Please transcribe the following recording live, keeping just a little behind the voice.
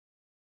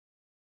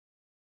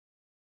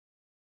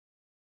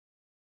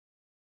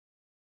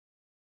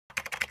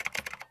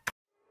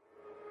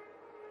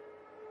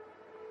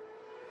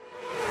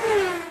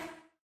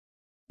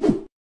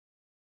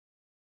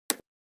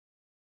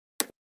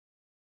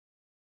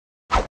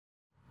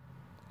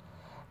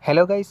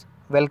Hello guys,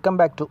 welcome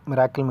back to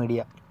miracle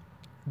media.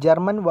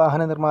 German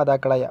വാഹന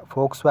നിർമ്മാതാക്കളായ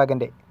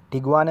ഫോക്സ്വാഗൻ്റെ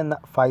Tiguan എന്ന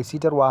 5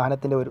 seater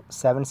വാഹനത്തിൻ്റെ ഒരു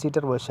 7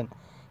 സീറ്റർ വേർഷൻ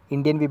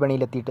ഇന്ത്യൻ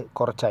വിപണിയിലെത്തിയിട്ട്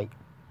കുറച്ചായി.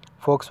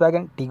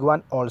 Volkswagen Tiguan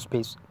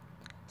ഓൾസ്പേസ്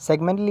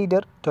segment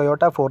leader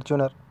Toyota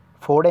Fortuner,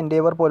 Ford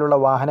Endeavour പോലുള്ള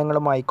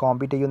വാഹനങ്ങളുമായി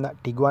compete ചെയ്യുന്ന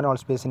Tiguan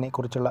ഓൾസ്പേസിനെ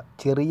കുറിച്ചുള്ള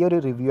ചെറിയൊരു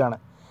റിവ്യൂ ആണ്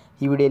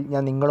ഈ വീഡിയോയിൽ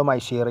ഞാൻ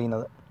നിങ്ങളുമായി ഷെയർ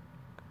ചെയ്യുന്നത്.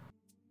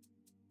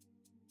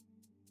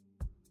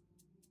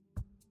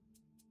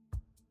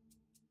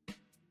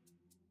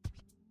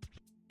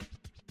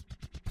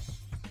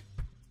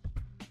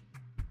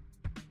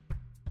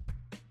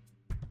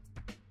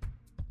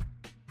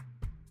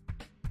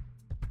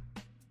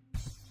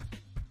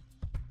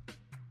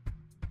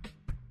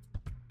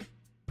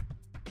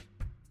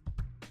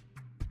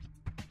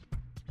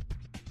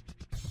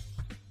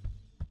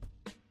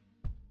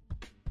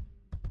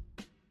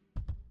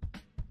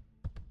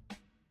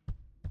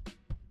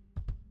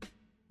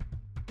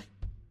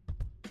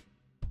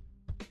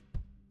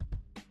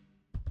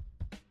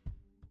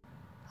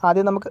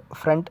 ആദ്യം നമുക്ക്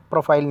ഫ്രണ്ട്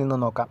പ്രൊഫൈലിൽ നിന്ന്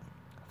നോക്കാം.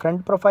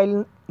 ഫ്രണ്ട് പ്രൊഫൈലിൽ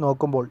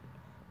നോക്കുമ്പോൾ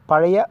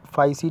പഴയ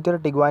 5 സീറ്റർ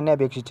ടിഗ്വാനെ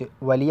അപേക്ഷിച്ച്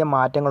വലിയ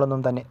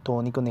മാറ്റങ്ങളൊന്നും തന്നെ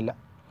തോന്നിക്കുന്നില്ല.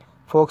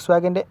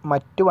 ഫോക്സ്വാഗൻ്റെ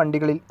മറ്റു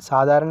വണ്ടികളിൽ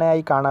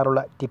സാധാരണയായി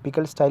കാണാറുള്ള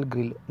ടിപ്പിക്കൽ സ്റ്റൈൽ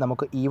ഗ്രിൽ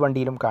നമുക്ക് ഈ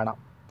വണ്ടിയിലും കാണാം.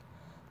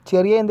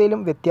 ചെറിയ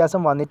എന്തെങ്കിലും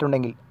വ്യത്യാസം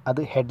വന്നിട്ടുണ്ടെങ്കിൽ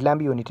അത്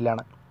ഹെഡ്ലാമ്പ്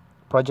യൂണിറ്റിലാണ്.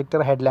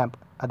 പ്രൊജക്ടർ ഹെഡ്ലാമ്പ്,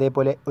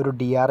 അതേപോലെ ഒരു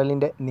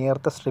DRLൻ്റെ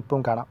നേർത്ത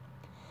സ്ട്രിപ്പും കാണാം.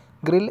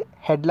 ഗ്രിൽ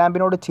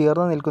ഹെഡ്ലാമ്പിനോട്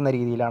ചേർന്ന് നിൽക്കുന്ന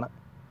രീതിയിലാണ്.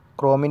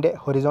 ക്രോമിൻ്റെ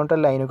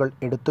ഹൊറിസോണ്ടൽ ലൈനുകൾ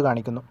എടുത്തു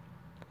കാണിക്കുന്നു.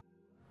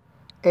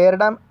 എയർ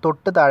ഡാം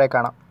തൊട്ട് താഴെ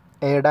കാണാം.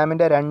 എയർ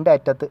ഡാമിൻ്റെ 2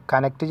 അറ്റത്ത്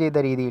കണക്ട് ചെയ്ത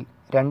രീതിയിൽ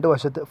 2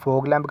 വശത്ത്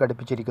ഫോഗ് ലാമ്പ്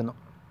ഘടിപ്പിച്ചിരിക്കുന്നു.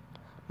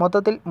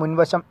 മൊത്തത്തിൽ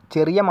മുൻവശം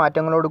ചെറിയ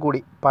മാറ്റങ്ങളോടുകൂടി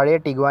പഴയ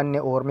ടിഗ്വാനിനെ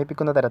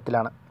ഓർമ്മിപ്പിക്കുന്ന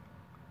തരത്തിലാണ്.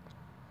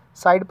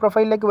 സൈഡ്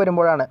പ്രൊഫൈലിലേക്ക്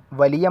വരുമ്പോഴാണ്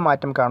വലിയ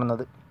മാറ്റം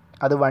കാണുന്നത്.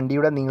 അത്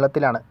വണ്ടിയുടെ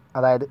നീളത്തിലാണ്,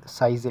 അതായത്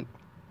സൈസിൽ.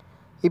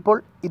 ഇപ്പോൾ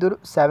ഇതൊരു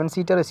 7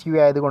 സീറ്റർ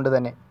SUV ആയതുകൊണ്ട്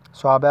തന്നെ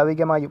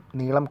സ്വാഭാവികമായും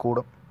നീളം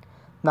കൂടും.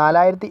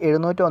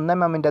 4701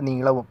 mm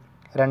നീളവും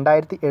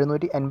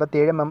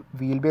 2787 mm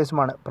വീൽ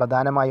ബേസുമാണ്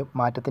പ്രധാനമായും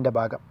മാറ്റത്തിൻ്റെ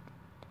ഭാഗം.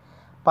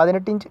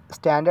 18 ഇഞ്ച്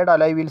സ്റ്റാൻഡേർഡ്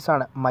അലോയ്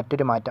വീൽസാണ്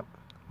മറ്റൊരു മാറ്റം.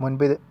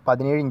 മുൻപ് ഇത്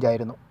 17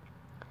 ഇഞ്ചായിരുന്നു.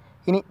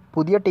 ഇനി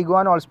പുതിയ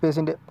ടിഗ്വാൻ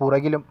ഓൾസ്പേസിൻ്റെ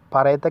പുറകിലും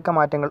പറയത്തക്ക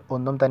മാറ്റങ്ങൾ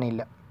ഒന്നും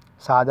തന്നെയില്ല.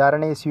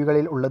 സാധാരണ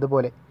SUVകളിൽ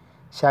ഉള്ളതുപോലെ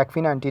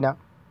ഷാക്ഫിൻ antenna,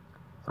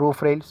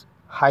 roof rails,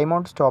 high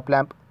mount stop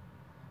lamp.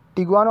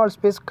 Tiguan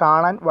ഓൾസ്പേസ്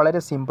കാണാൻ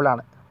വളരെ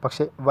സിമ്പിളാണ്,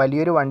 പക്ഷേ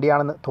വലിയൊരു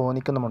വണ്ടിയാണെന്ന്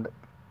തോന്നിക്കുന്നുമുണ്ട്.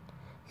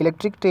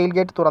 ഇലക്ട്രിക് ടെയിൽ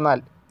ഗേറ്റ് തുറന്നാൽ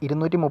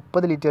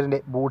 230 ലിറ്ററിൻ്റെ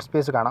ബൂട്ട്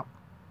സ്പേസ് കാണാം.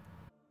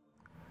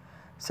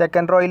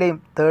 സെക്കൻഡ് റോയിലെയും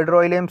തേർഡ്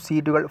റോയിലെയും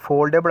സീറ്റുകൾ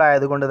ഫോൾഡബിൾ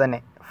ആയതുകൊണ്ട്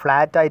തന്നെ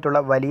ഫ്ലാറ്റ് ആയിട്ടുള്ള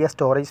വലിയ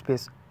സ്റ്റോറേജ്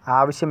സ്പേസ്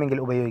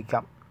ആവശ്യമെങ്കിൽ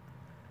ഉപയോഗിക്കാം.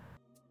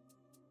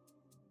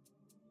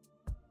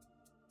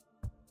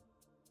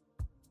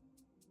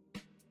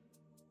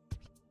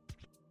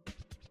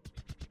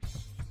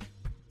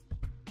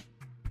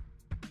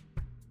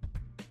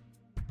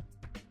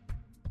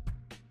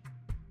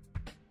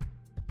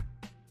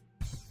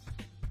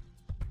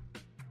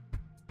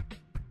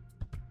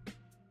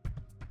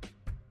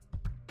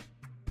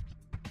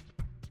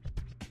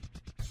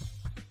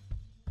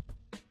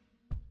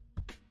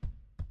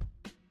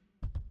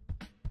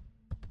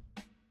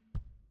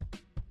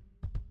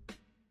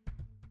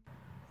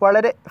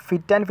 വളരെ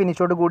ഫിറ്റ് ആൻഡ്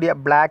ഫിനിഷോട് കൂടിയ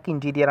ബ്ലാക്ക്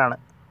ഇൻറ്റീരിയറാണ്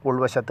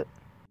ഉൾവശത്ത്.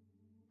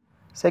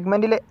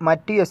 സെഗ്മെൻറ്റിലെ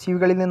മറ്റ്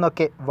SUVകളിൽ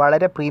നിന്നൊക്കെ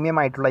വളരെ പ്രീമിയം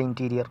ആയിട്ടുള്ള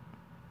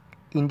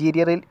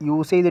ഇൻറ്റീരിയറിൽ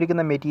യൂസ്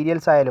ചെയ്തിരിക്കുന്ന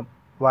മെറ്റീരിയൽസ് ആയാലും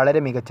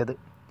വളരെ മികച്ചത്.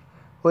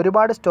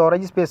 ഒരുപാട്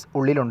സ്റ്റോറേജ് സ്പേസ്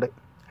ഉള്ളിലുണ്ട്.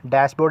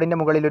 ഡാഷ്ബോർഡിൻ്റെ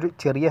മുകളിലൊരു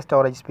ചെറിയ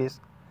സ്റ്റോറേജ് സ്പേസ്,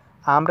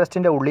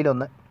 ആംറെസ്റ്റിൻ്റെ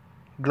ഉള്ളിലൊന്ന്,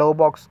 ഗ്ലോ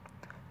ബോക്സ്,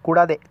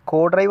 കൂടാതെ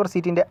കോ ഡ്രൈവർ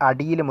സീറ്റിൻ്റെ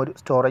അടിയിലും ഒരു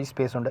സ്റ്റോറേജ്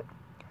സ്പേസ് ഉണ്ട്.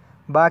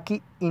 ബാക്കി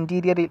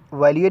ഇൻറ്റീരിയറിൽ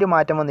വലിയൊരു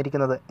മാറ്റം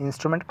വന്നിരിക്കുന്നത്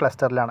ഇൻസ്ട്രുമെൻറ്റ്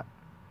ക്ലസ്റ്ററിലാണ്.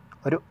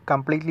 ഒരു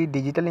കംപ്ലീറ്റ്ലി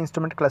ഡിജിറ്റൽ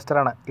ഇൻസ്ട്രുമെൻറ്റ്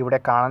ക്ലസ്റ്ററാണ് ഇവിടെ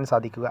കാണാൻ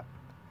സാധിക്കുക.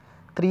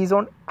 3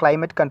 zone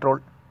climate control,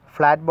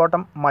 flat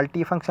bottom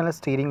multi functional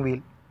steering wheel,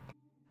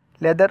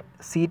 leather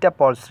seat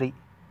upholstery,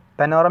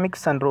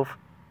 panoramic sunroof,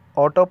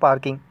 auto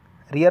parking,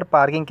 rear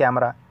parking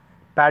camera,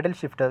 paddle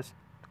shifters,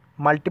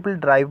 multiple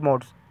drive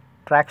modes,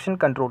 traction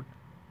control,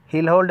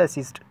 hill hold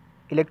assist,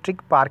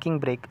 electric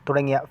parking brake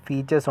തുടങ്ങിയ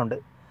features ഉണ്ട്.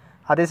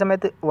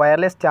 അതേസമയത്ത്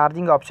wireless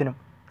charging ഓപ്ഷനും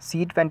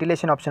seat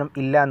ventilation ഓപ്ഷനും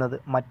ഇല്ല എന്നത്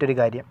മറ്റൊരു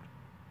കാര്യം.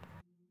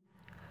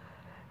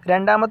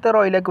 രണ്ടാമത്തെ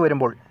റോയിലേക്ക്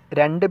വരുമ്പോൾ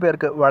 2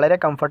 പേർക്ക് വളരെ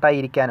കംഫർട്ടായി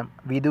ഇരിക്കാനും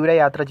വിദൂര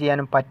യാത്ര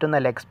ചെയ്യാനും പറ്റുന്ന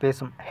ലെഗ്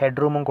സ്പേസും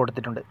ഹെഡ് റൂമും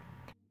കൊടുത്തിട്ടുണ്ട്.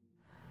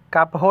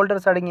 കപ്പ്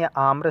ഹോൾഡേഴ്സ് അടങ്ങിയ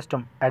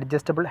ആംറെസ്റ്റും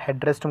അഡ്ജസ്റ്റബിൾ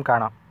ഹെഡ് റെസ്റ്റും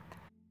കാണാം.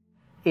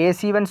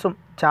 AC വെൻസും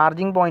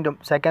ചാർജിംഗ് പോയിൻറ്റും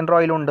സെക്കൻഡ്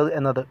റോയിലുണ്ട്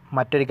എന്നത്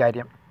മറ്റൊരു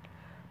കാര്യം.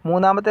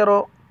 മൂന്നാമത്തെ റോ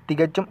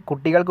തികച്ചും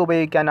കുട്ടികൾക്ക്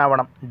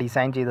ഉപയോഗിക്കാനാവണം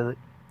ഡിസൈൻ ചെയ്തത്.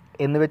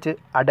 എന്നുവെച്ച്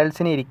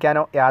അഡൽട്സിന്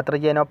ഇരിക്കാനോ യാത്ര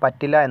ചെയ്യാനോ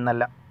പറ്റില്ല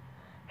എന്നല്ല.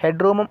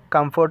 ഹെഡ് റൂമും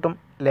കംഫർട്ടും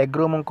ലെഗ്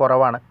റൂമും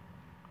കുറവാണ്.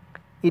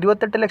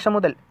 28 ലക്ഷം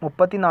മുതൽ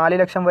 34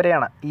 ലക്ഷം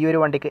വരെയാണ് ഈ ഒരു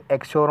വണ്ടിക്ക്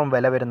എക്സ്-ഷോറൂം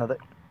വില വരുന്നത്.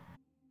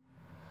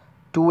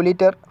 2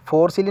 litre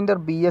 4 cylinder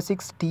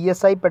BS6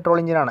 TSI petrol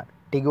എഞ്ചിനാണ്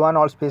ടിഗ്വാൻ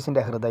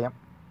ഓൾസ്പേസിൻ്റെ ഹൃദയം.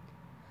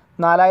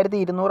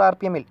 4200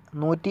 RPMൽ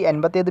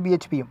 187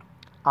 bhpയും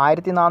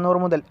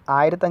 1400 മുതൽ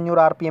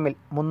 1500 RPMൽ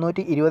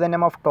 320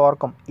 Nm ഓഫ്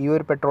ടോർക്കും ഈ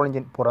ഒരു petrol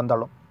engine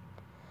പുറന്തള്ളും.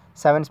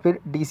 7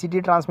 speed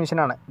DCT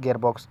ട്രാൻസ്മിഷനാണ് gear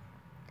box.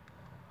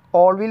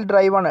 All wheel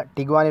ഡ്രൈവാണ്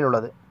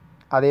ടിഗ്വാനിലുള്ളത്.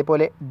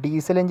 അതേപോലെ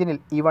ഡീസൽ എഞ്ചിനിൽ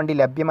ഈ വണ്ടി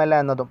ലഭ്യമല്ല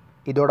എന്നതും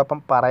ഇതോടൊപ്പം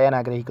പറയാൻ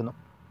ആഗ്രഹിക്കുന്നു.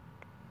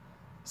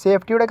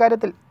 സേഫ്റ്റിയുടെ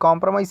കാര്യത്തിൽ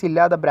കോംപ്രമൈസ്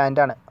ഇല്ലാത്ത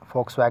ബ്രാൻഡാണ്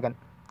ഫോക്സ്വാഗൻ.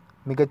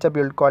 മികച്ച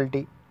build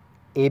quality,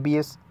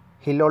 ABS,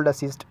 hill hold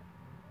assist,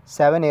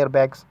 7 air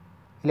bags,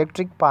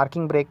 electric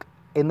parking brake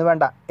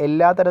എന്നുവേണ്ട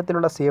എല്ലാ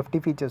തരത്തിലുള്ള സേഫ്റ്റി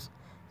ഫീച്ചേഴ്സ്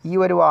ഈ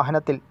ഒരു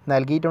വാഹനത്തിൽ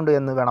നൽകിയിട്ടുണ്ട്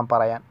എന്ന് വേണം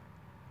പറയാൻ.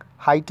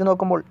 ഹൈറ്റ്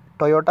നോക്കുമ്പോൾ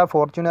ടൊയോട്ട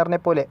ഫോർച്യൂണറിനെ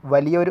പോലെ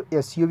വലിയൊരു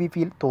SUV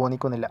ഫീൽ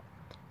തോന്നിക്കുന്നില്ല.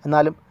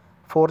 എന്നാലും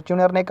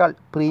ഫോർച്യൂണറിനേക്കാൾ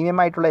പ്രീമിയം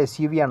ആയിട്ടുള്ള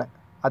SUV ആണ്.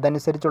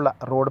 അതനുസരിച്ചുള്ള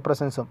റോഡ്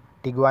പ്രസൻസും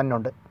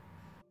ടിഗ്വാനിനുണ്ട്.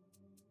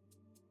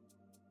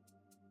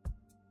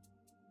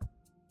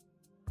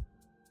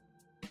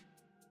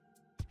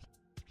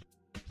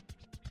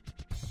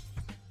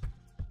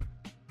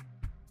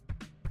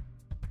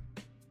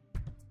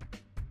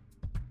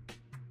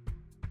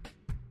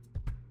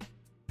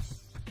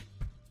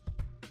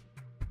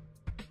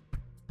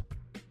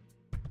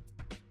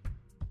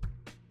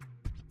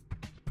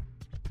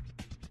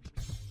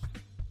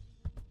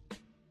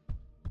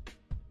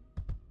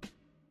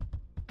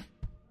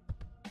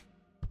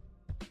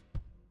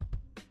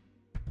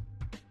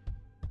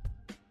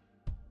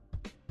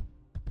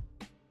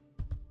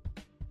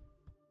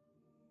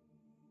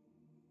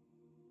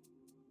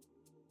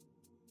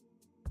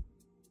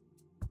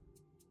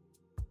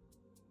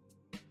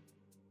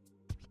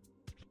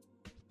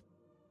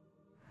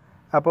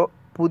 അപ്പോൾ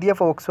പുതിയ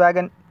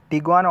ഫോക്സ്വാഗൻ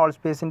ടിഗ്വാൻ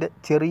ഓൾസ്പേസിൻ്റെ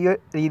ചെറിയ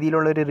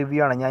രീതിയിലുള്ളൊരു റിവ്യൂ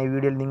ആണ് ഞാൻ ഈ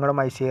വീഡിയോയിൽ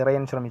നിങ്ങളുമായി ഷെയർ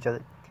ചെയ്യാൻ ശ്രമിച്ചത്.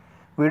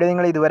 വീഡിയോ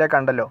നിങ്ങൾ ഇതുവരെ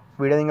കണ്ടല്ലോ.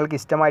 വീഡിയോ നിങ്ങൾക്ക്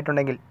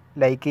ഇഷ്ടമായിട്ടുണ്ടെങ്കിൽ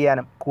ലൈക്ക്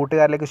ചെയ്യാനും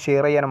കൂട്ടുകാരിലേക്ക്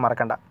ഷെയർ ചെയ്യാനും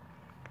മറക്കണ്ട.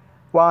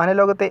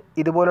 വാഹനലോകത്തെ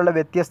ഇതുപോലുള്ള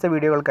വ്യത്യസ്ത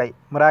വീഡിയോകൾക്കായി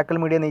മിറാക്കിൾ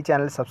മീഡിയ എന്ന ഈ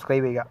ചാനൽ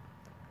സബ്സ്ക്രൈബ് ചെയ്യുക.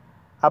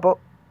 അപ്പോൾ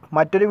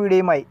മറ്റൊരു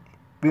വീഡിയോയുമായി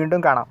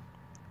വീണ്ടും കാണാം.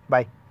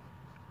 ബൈ.